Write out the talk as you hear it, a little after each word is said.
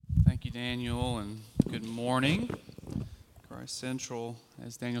Thank you, Daniel, and good morning. Christ Central.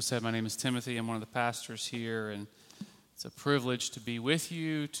 As Daniel said, my name is Timothy. I'm one of the pastors here, and it's a privilege to be with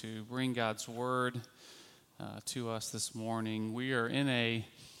you, to bring God's Word to us this morning. We are in a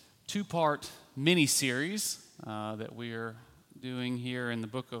two-part mini-series that we are doing here in the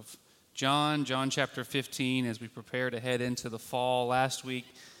book of John chapter 15, as we prepare to head into the fall. Last week,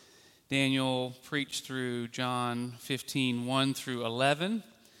 Daniel preached through John 15, 1 through 11.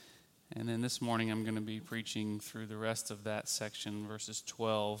 And then this morning I'm going to be preaching through the rest of that section, verses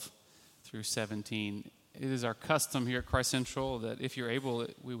 12 through 17. It is our custom here at Christ Central that if you're able,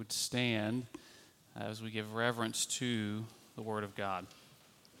 we would stand as we give reverence to the Word of God.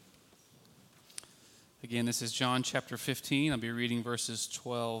 Again, this is John chapter 15. I'll be reading verses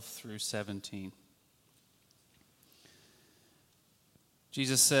 12 through 17.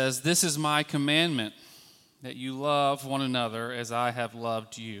 Jesus says, "This is my commandment, that you love one another as I have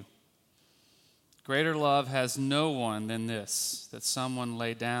loved you. Greater love has no one than this, that someone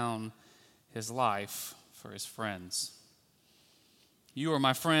lay down his life for his friends. You are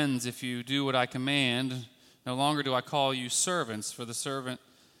my friends if you do what I command. No longer do I call you servants, for the servant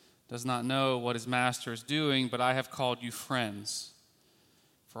does not know what his master is doing, but I have called you friends.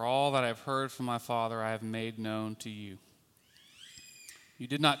 For all that I have heard from my Father I have made known to you. You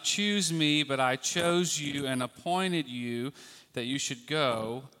did not choose me, but I chose you and appointed you that you should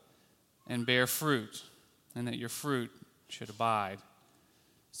go and bear fruit, and that your fruit should abide,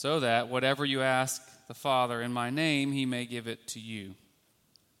 so that whatever you ask the Father in my name, he may give it to you.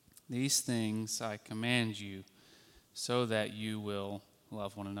 These things I command you, so that you will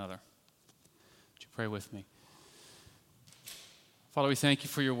love one another." Would you pray with me? Father, we thank you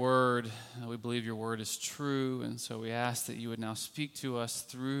for your word. We believe your word is true, and so we ask that you would now speak to us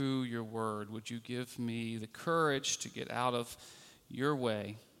through your word. Would you give me the courage to get out of your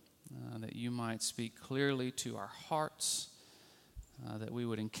way, that you might speak clearly to our hearts, that we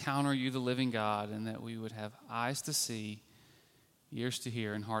would encounter you, the living God, and that we would have eyes to see, ears to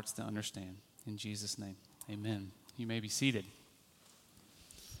hear, and hearts to understand. In Jesus' name, amen. You may be seated.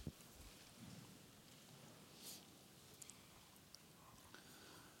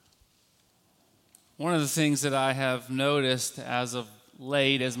 One of the things that I have noticed as of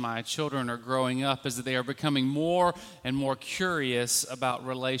late, as my children are growing up, is that they are becoming more and more curious about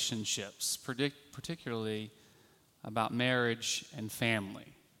relationships, particularly about marriage and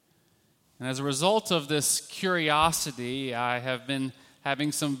family. And as a result of this curiosity, I have been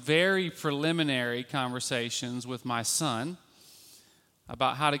having some very preliminary conversations with my son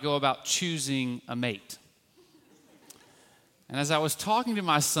about how to go about choosing a mate. And as I was talking to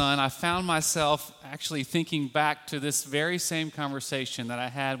my son, I found myself actually thinking back to this very same conversation that I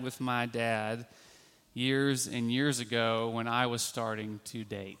had with my dad years and years ago when I was starting to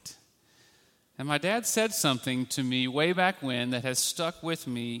date. And my dad said something to me way back when that has stuck with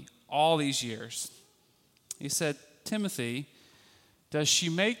me all these years. He said, "Timothy, does she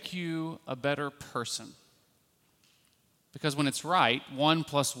make you a better person? Because when it's right, 1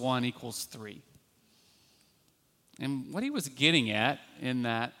 + 1 = 3. And what he was getting at in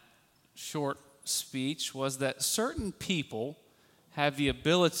that short speech was that certain people have the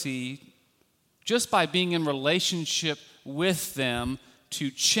ability, just by being in relationship with them,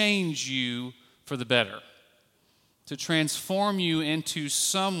 to change you for the better, to transform you into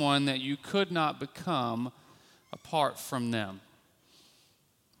someone that you could not become apart from them.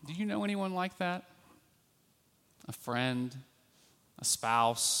 Do you know anyone like that? A friend, a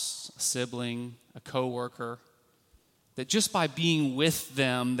spouse, a sibling, a coworker, that just by being with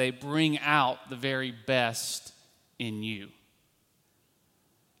them, they bring out the very best in you.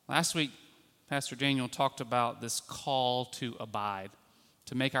 Last week, Pastor Daniel talked about this call to abide,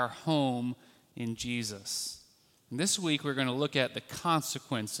 to make our home in Jesus. And this week, we're going to look at the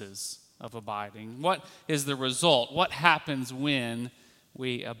consequences of abiding. What is the result? What happens when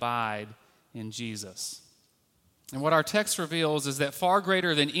we abide in Jesus? And what our text reveals is that far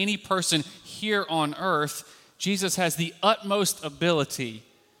greater than any person here on earth, Jesus has the utmost ability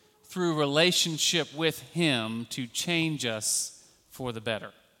through relationship with him to change us for the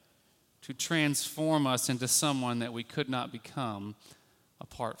better, to transform us into someone that we could not become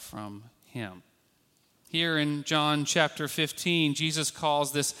apart from him. Here in John chapter 15, Jesus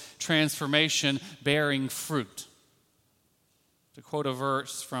calls this transformation bearing fruit. To quote a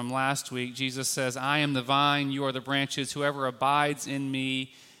verse from last week, Jesus says, "I am the vine, you are the branches. Whoever abides in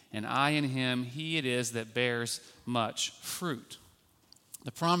me and I in him, he it is that bears much fruit."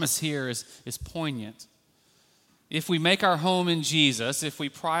 The promise here is poignant. If we make our home in Jesus, if we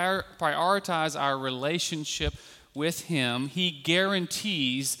prioritize our relationship with him, he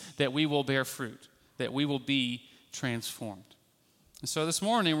guarantees that we will bear fruit, that we will be transformed. And so this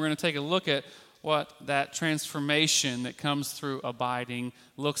morning we're going to take a look at what that transformation that comes through abiding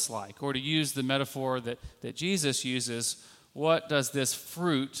looks like. Or to use the metaphor that Jesus uses, what does this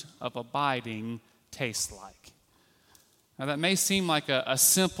fruit of abiding taste like? Now that may seem like a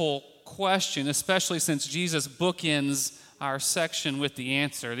simple question, especially since Jesus bookends our section with the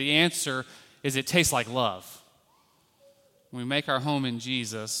answer. The answer is it tastes like love. When we make our home in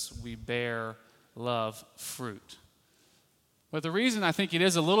Jesus, we bear love fruit. But the reason I think it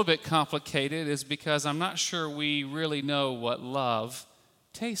is a little bit complicated is because I'm not sure we really know what love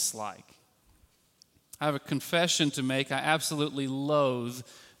tastes like. I have a confession to make. I absolutely loathe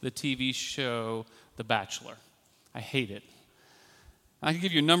the TV show The Bachelor. I hate it. I can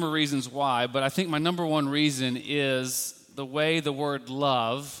give you a number of reasons why, but I think my number one reason is the way the word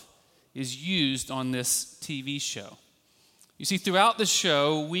love is used on this TV show. You see, throughout the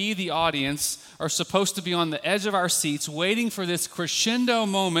show, we, the audience, are supposed to be on the edge of our seats waiting for this crescendo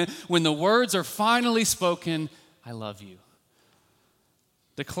moment when the words are finally spoken, I love you.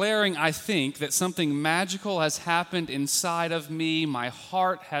 Declaring, I think, that something magical has happened inside of me, my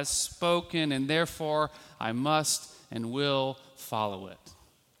heart has spoken, and therefore I must and will follow it.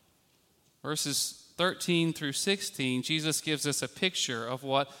 Verses 13 through 16, Jesus gives us a picture of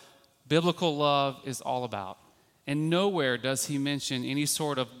what biblical love is all about. And nowhere does he mention any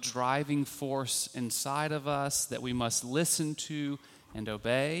sort of driving force inside of us that we must listen to and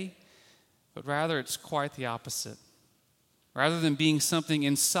obey, but rather it's quite the opposite. Rather than being something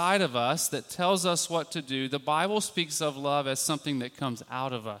inside of us that tells us what to do, the Bible speaks of love as something that comes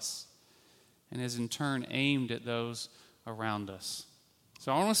out of us and is in turn aimed at those around us.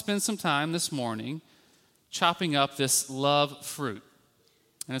 So I want to spend some time this morning chopping up this love fruit.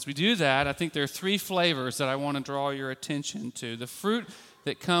 And as we do that, I think there are three flavors that I want to draw your attention to. The fruit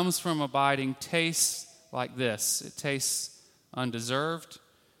that comes from abiding tastes like this. It tastes undeserved,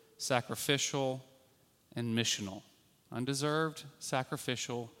 sacrificial, and missional. Undeserved,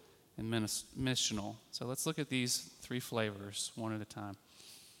 sacrificial, and missional. So let's look at these three flavors one at a time.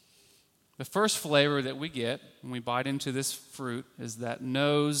 The first flavor that we get when we bite into this fruit is that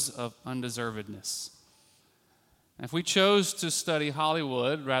nose of undeservedness. If we chose to study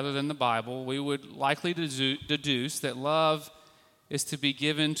Hollywood rather than the Bible, we would likely deduce that love is to be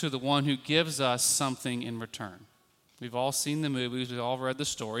given to the one who gives us something in return. We've all seen the movies, we've all read the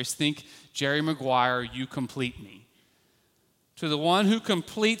stories. Think Jerry Maguire, You Complete Me. To the one who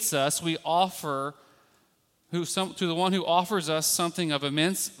completes us, to the one who offers us something of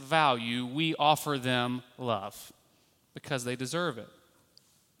immense value, we offer them love because they deserve it.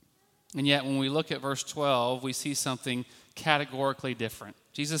 And yet, when we look at verse 12, we see something categorically different.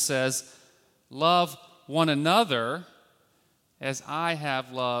 Jesus says, love one another as I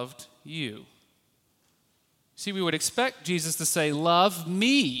have loved you. See, we would expect Jesus to say, love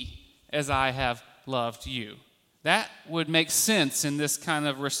me as I have loved you. That would make sense in this kind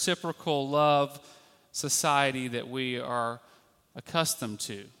of reciprocal love society that we are accustomed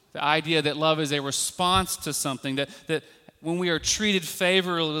to. The idea that love is a response to something, that when we are treated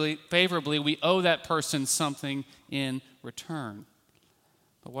favorably, we owe that person something in return.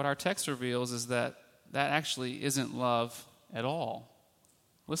 But what our text reveals is that actually isn't love at all.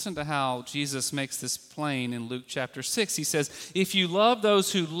 Listen to how Jesus makes this plain in Luke chapter 6. He says, if you love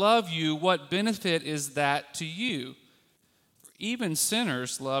those who love you, what benefit is that to you? Even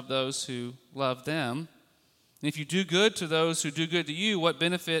sinners love those who love them. And if you do good to those who do good to you, what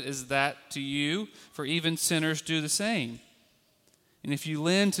benefit is that to you? For even sinners do the same. And if you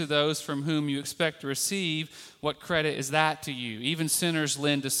lend to those from whom you expect to receive, what credit is that to you? Even sinners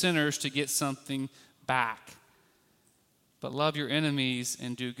lend to sinners to get something back. But love your enemies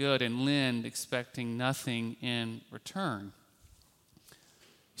and do good and lend, expecting nothing in return.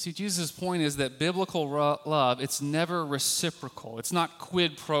 See, Jesus' point is that biblical love, it's never reciprocal. It's not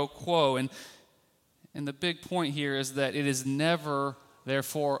quid pro quo. And the big point here is that it is never,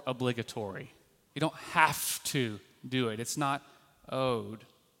 therefore, obligatory. You don't have to do it. It's not owed.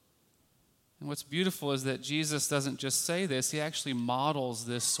 And what's beautiful is that Jesus doesn't just say this, he actually models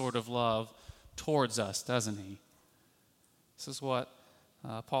this sort of love towards us, doesn't he? This is what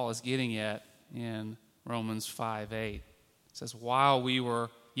Paul is getting at in Romans 5:8. It says, while we were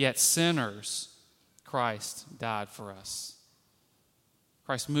yet sinners, Christ died for us.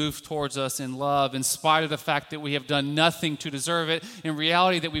 Christ moved towards us in love in spite of the fact that we have done nothing to deserve it. In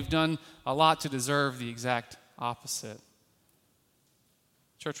reality, that we've done a lot to deserve the exact opposite.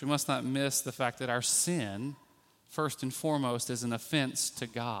 Church, we must not miss the fact that our sin, first and foremost, is an offense to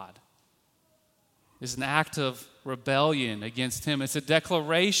God. It's an act of rebellion against him. It's a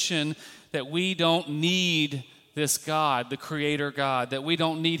declaration that we don't need this God, the Creator God, that we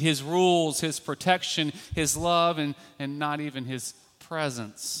don't need his rules, his protection, his love, and not even his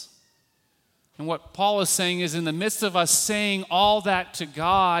presence. And what Paul is saying is, in the midst of us saying all that to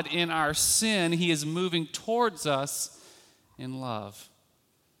God in our sin, he is moving towards us in love,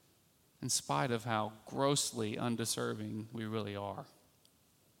 in spite of how grossly undeserving we really are.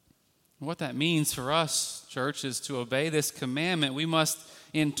 And what that means for us, church, is to obey this commandment, we must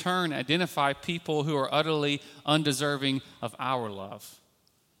in turn identify people who are utterly undeserving of our love.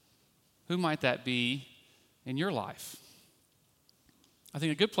 Who might that be in your life? I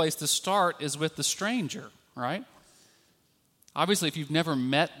think a good place to start is with the stranger, right? Obviously, if you've never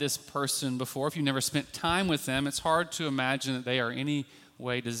met this person before, if you've never spent time with them, it's hard to imagine that they are any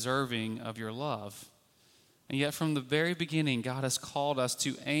way deserving of your love. And yet, from the very beginning, God has called us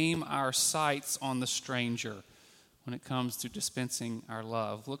to aim our sights on the stranger when it comes to dispensing our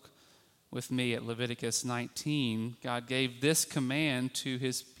love. Look with me at Leviticus 19. God gave this command to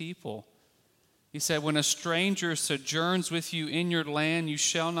his people. He said, "When a stranger sojourns with you in your land, you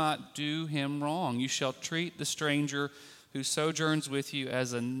shall not do him wrong. You shall treat the stranger who sojourns with you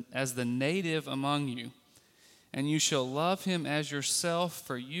as the native among you. And you shall love him as yourself,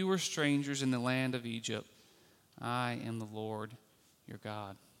 for you were strangers in the land of Egypt. I am the Lord your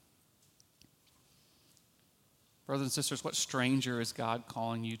God." Brothers and sisters, what stranger is God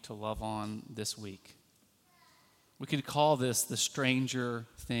calling you to love on this week? We could call this the Stranger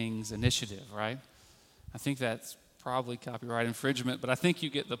Things Initiative, right? I think that's probably copyright infringement, but I think you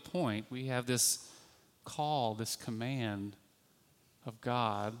get the point. We have this call, this command of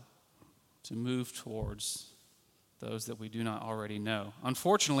God to move towards those that we do not already know.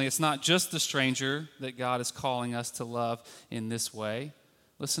 Unfortunately, it's not just the stranger that God is calling us to love in this way.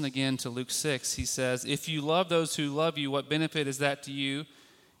 Listen again to Luke 6. He says, "If you love those who love you, what benefit is that to you?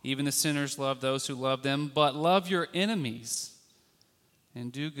 Even the sinners love those who love them. But love your enemies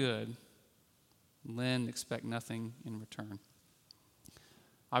and do good. Lend, expect nothing in return."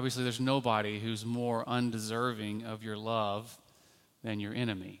 Obviously, there's nobody who's more undeserving of your love than your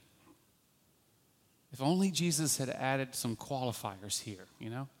enemy. If only Jesus had added some qualifiers here,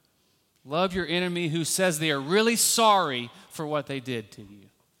 Love your enemy who says they are really sorry for what they did to you.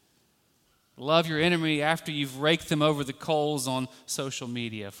 Love your enemy after you've raked them over the coals on social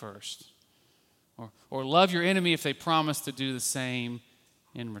media first. Or love your enemy if they promise to do the same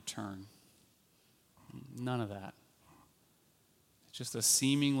in return. None of that. It's just a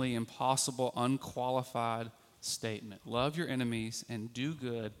seemingly impossible, unqualified statement. Love your enemies and do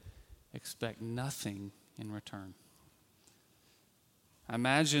good. Expect nothing in return. I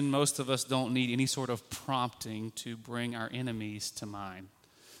imagine most of us don't need any sort of prompting to bring our enemies to mind.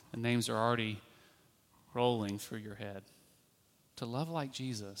 The names are already rolling through your head. To love like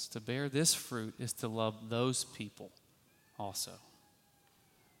Jesus, to bear this fruit, is to love those people also.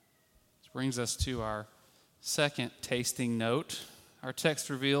 This brings us to our second tasting note. Our text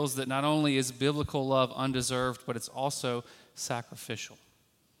reveals that not only is biblical love undeserved, but it's also sacrificial.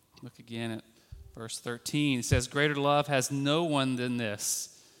 Look again at verse 13. It says, "Greater love has no one than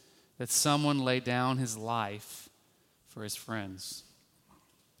this, that someone lay down his life for his friends."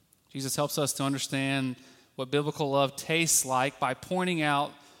 Jesus helps us to understand what biblical love tastes like by pointing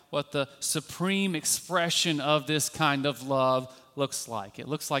out what the supreme expression of this kind of love looks like. It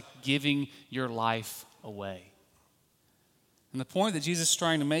looks like giving your life away. And the point that Jesus is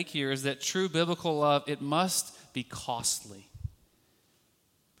trying to make here is that true biblical love, it must be costly.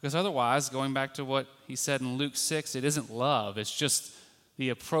 Because otherwise, going back to what he said in Luke 6, it isn't love. It's just the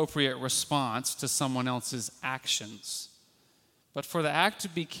appropriate response to someone else's actions. But for the act to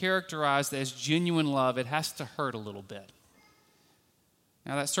be characterized as genuine love, it has to hurt a little bit.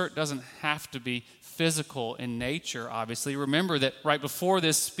 Now, that cert doesn't have to be physical in nature, obviously. Remember that right before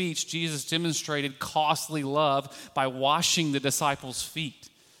this speech, Jesus demonstrated costly love by washing the disciples' feet.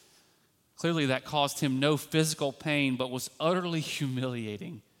 Clearly, that caused him no physical pain, but was utterly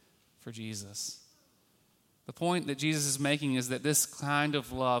humiliating for Jesus. The point that Jesus is making is that this kind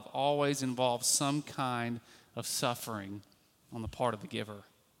of love always involves some kind of suffering on the part of the giver.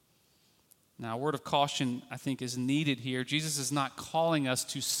 Now, a word of caution, I think, is needed here. Jesus is not calling us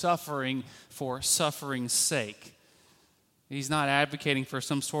to suffering for suffering's sake. He's not advocating for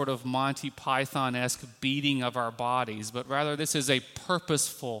some sort of Monty Python-esque beating of our bodies, but rather this is a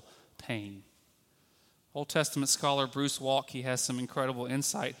purposeful pain. Old Testament scholar Bruce Walk, he has some incredible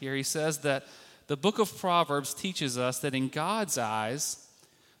insight here. He says that the book of Proverbs teaches us that in God's eyes,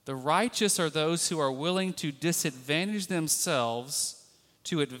 the righteous are those who are willing to disadvantage themselves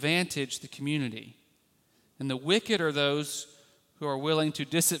to advantage the community. And the wicked are those who are willing to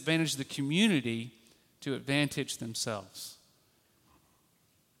disadvantage the community to advantage themselves.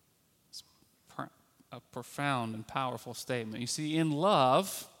 It's a profound and powerful statement. You see, in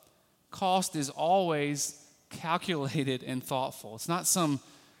love, cost is always calculated and thoughtful. It's not some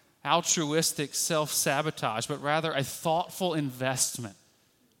altruistic self-sabotage, but rather a thoughtful investment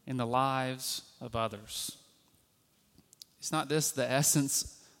in the lives of others. Is not this the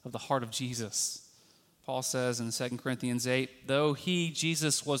essence of the heart of Jesus? Paul says in 2 Corinthians 8, though he,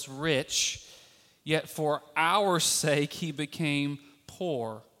 Jesus, was rich, yet for our sake he became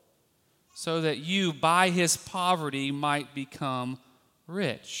poor, so that you by his poverty might become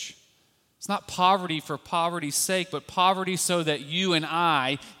rich. It's not poverty for poverty's sake, but poverty so that you and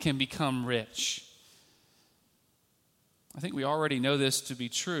I can become rich. I think we already know this to be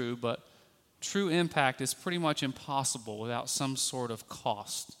true, but true impact is pretty much impossible without some sort of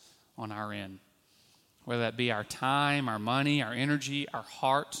cost on our end, whether that be our time, our money, our energy, our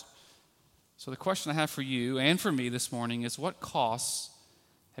heart. So the question I have for you and for me this morning is, what costs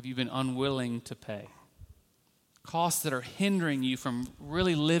have you been unwilling to pay? Costs that are hindering you from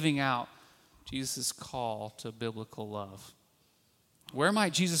really living out Jesus' call to biblical love. Where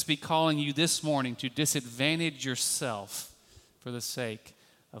might Jesus be calling you this morning to disadvantage yourself for the sake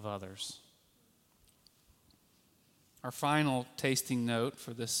of others? Our final tasting note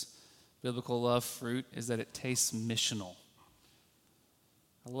for this biblical love fruit is that it tastes missional.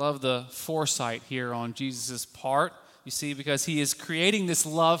 I love the foresight here on Jesus' part, you see, because he is creating this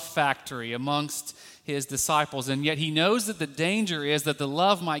love factory amongst his disciples, and yet he knows that the danger is that the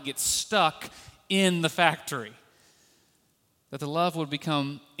love might get stuck in the factory, that the love would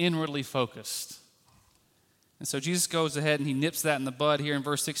become inwardly focused. And so Jesus goes ahead and he nips that in the bud here in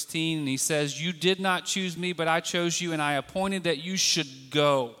verse 16, and he says, you did not choose me, but I chose you, and I appointed that you should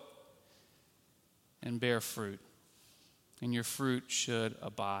go and bear fruit, and your fruit should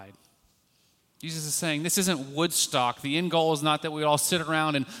abide. Jesus is saying this isn't Woodstock. The end goal is not that we all sit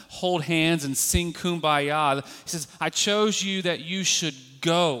around and hold hands and sing Kumbaya. He says, I chose you that you should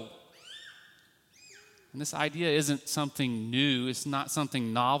go. And this idea isn't something new. It's not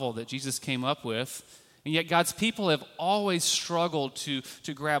something novel that Jesus came up with. And yet God's people have always struggled to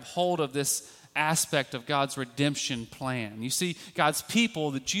grab hold of this aspect of God's redemption plan. You see, God's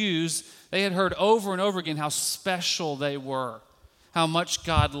people, the Jews, they had heard over and over again how special they were, how much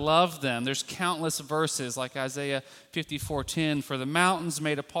God loved them. There's countless verses like Isaiah 54:10, for the mountains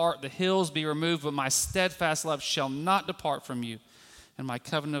may depart, the hills be removed, but my steadfast love shall not depart from you, and my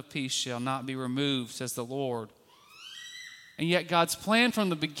covenant of peace shall not be removed, says the Lord. And yet God's plan from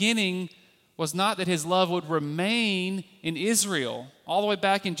the beginning was not that his love would remain in Israel. All the way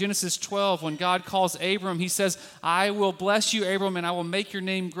back in Genesis 12, when God calls Abram, he says, I will bless you, Abram, and I will make your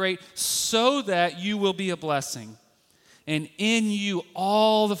name great so that you will be a blessing. And in you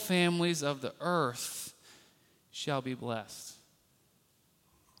all the families of the earth shall be blessed.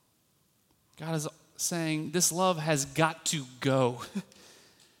 God is saying this love has got to go.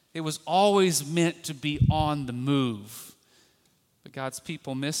 It was always meant to be on the move, but God's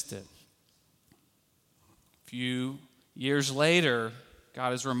people missed it. A few years later,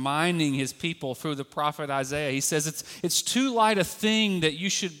 God is reminding his people through the prophet Isaiah. He says, it's too light a thing that you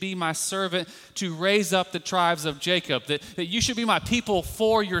should be my servant to raise up the tribes of Jacob, that you should be my people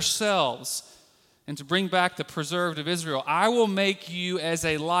for yourselves and to bring back the preserved of Israel. I will make you as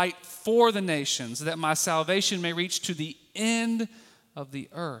a light for the nations, that my salvation may reach to the end of the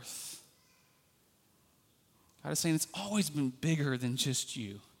earth. God is saying it's always been bigger than just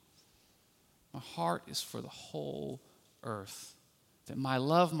you. My heart is for the whole earth, that my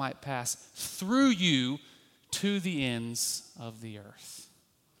love might pass through you to the ends of the earth.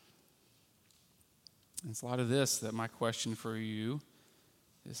 And it's a lot of this that my question for you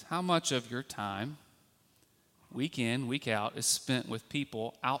is, how much of your time, week in, week out, is spent with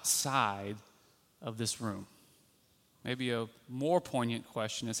people outside of this room? Maybe a more poignant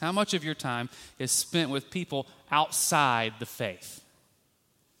question is, how much of your time is spent with people outside the faith?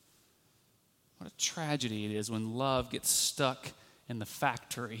 What a tragedy it is when love gets stuck in the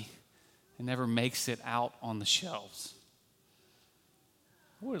factory and never makes it out on the shelves.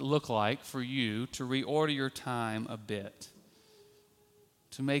 What would it look like for you to reorder your time a bit,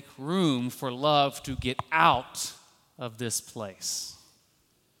 to make room for love to get out of this place?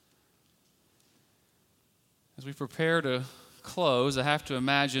 As we prepare to close, I have to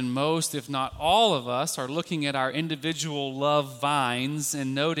imagine most, if not all of us, are looking at our individual love vines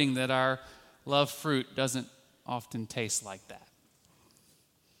and noting that our love fruit doesn't often taste like that.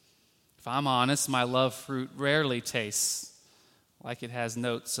 If I'm honest, my love fruit rarely tastes like it has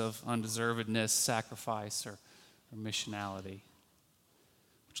notes of undeservedness, sacrifice, or missionality.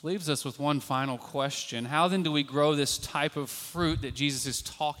 Which leaves us with one final question. How then do we grow this type of fruit that Jesus is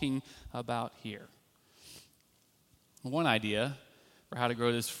talking about here? One idea for how to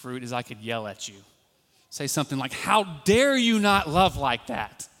grow this fruit is I could yell at you. Say something like, "How dare you not love like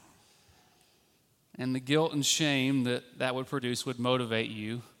that?" And the guilt and shame that would produce would motivate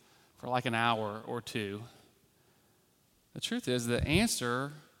you for like an hour or two. The truth is, the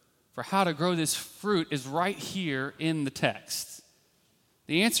answer for how to grow this fruit is right here in the text.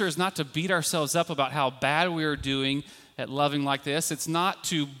 The answer is not to beat ourselves up about how bad we are doing at loving like this. It's not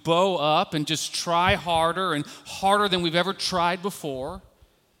to bow up and just try harder and harder than we've ever tried before.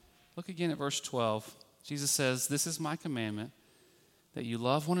 Look again at verse 12. Jesus says, "This is my commandment, that you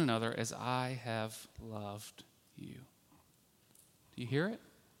love one another as I have loved you." Do you hear it?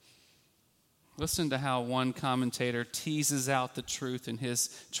 Listen to how one commentator teases out the truth in his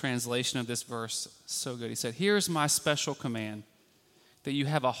translation of this verse. So good. He said, "Here's my special command, that you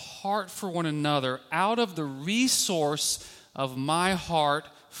have a heart for one another out of the resource of my heart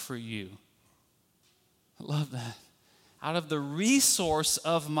for you." I love that. Out of the resource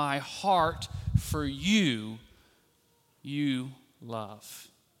of my heart for you, you love.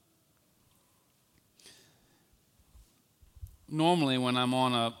 Normally, when I'm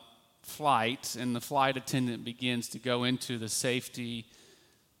on a flight and the flight attendant begins to go into the safety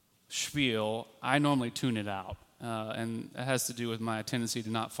spiel, I normally tune it out. And it has to do with my tendency to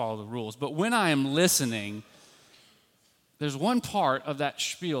not follow the rules. But when I am listening, there's one part of that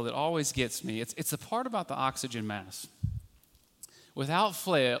spiel that always gets me. It's the part about the oxygen mask. Without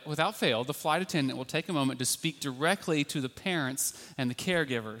fail, the flight attendant will take a moment to speak directly to the parents and the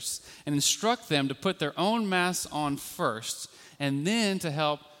caregivers and instruct them to put their own masks on first and then to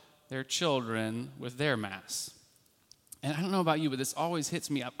help their children with their masks. And I don't know about you, but this always hits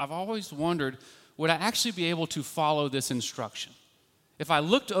me. I've always wondered, would I actually be able to follow this instruction? If I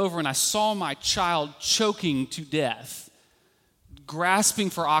looked over and I saw my child choking to death, grasping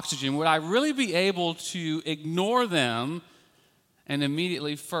for oxygen, would I really be able to ignore them and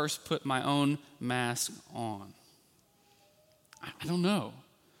immediately first put my own mask on? I don't know.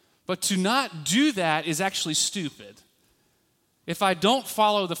 But to not do that is actually stupid. If I don't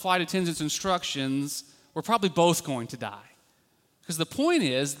follow the flight attendant's instructions, we're probably both going to die. Because the point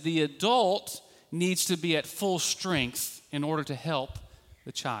is, the adult needs to be at full strength in order to help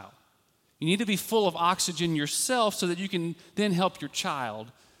the child. You need to be full of oxygen yourself so that you can then help your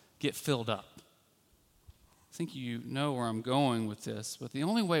child get filled up. I think you know where I'm going with this, but the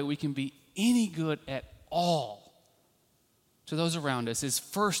only way we can be any good at all to those around us is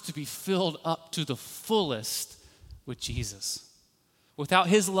first to be filled up to the fullest with Jesus. Without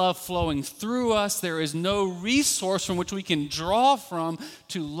his love flowing through us, there is no resource from which we can draw from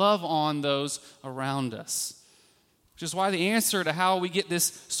to love on those around us. Which is why the answer to how we get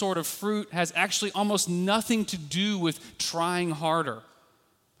this sort of fruit has actually almost nothing to do with trying harder.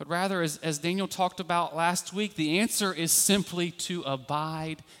 But rather, as Daniel talked about last week, the answer is simply to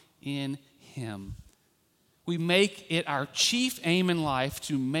abide in him. We make it our chief aim in life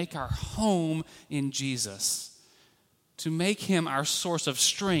to make our home in Jesus, to make him our source of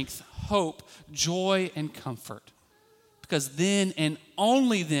strength, hope, joy, and comfort. Because then and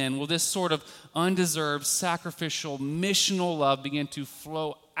only then will this sort of undeserved, sacrificial, missional love begin to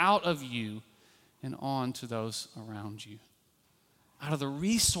flow out of you and on to those around you. Out of the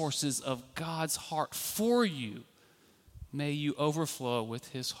resources of God's heart for you, may you overflow with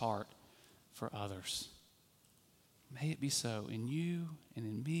his heart for others. May it be so in you and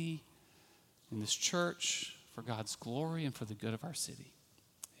in me, in this church, for God's glory and for the good of our city.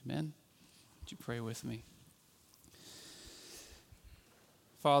 Amen. Would you pray with me?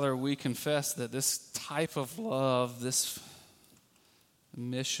 Father, we confess that this type of love, this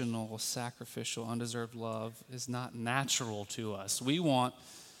missional, sacrificial, undeserved love is not natural to us. We want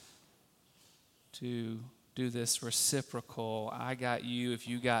to do this reciprocal, I got you if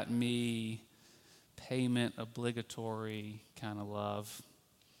you got me, payment obligatory kind of love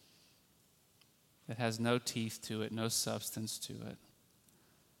that has no teeth to it, no substance to it.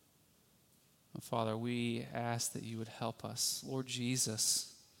 Father, we ask that you would help us. Lord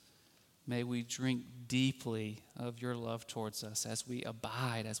Jesus, may we drink deeply of your love towards us as we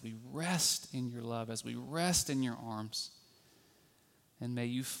abide, as we rest in your love, as we rest in your arms. And may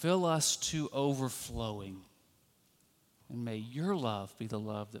you fill us to overflowing. And may your love be the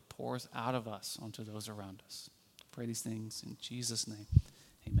love that pours out of us onto those around us. I pray these things in Jesus' name.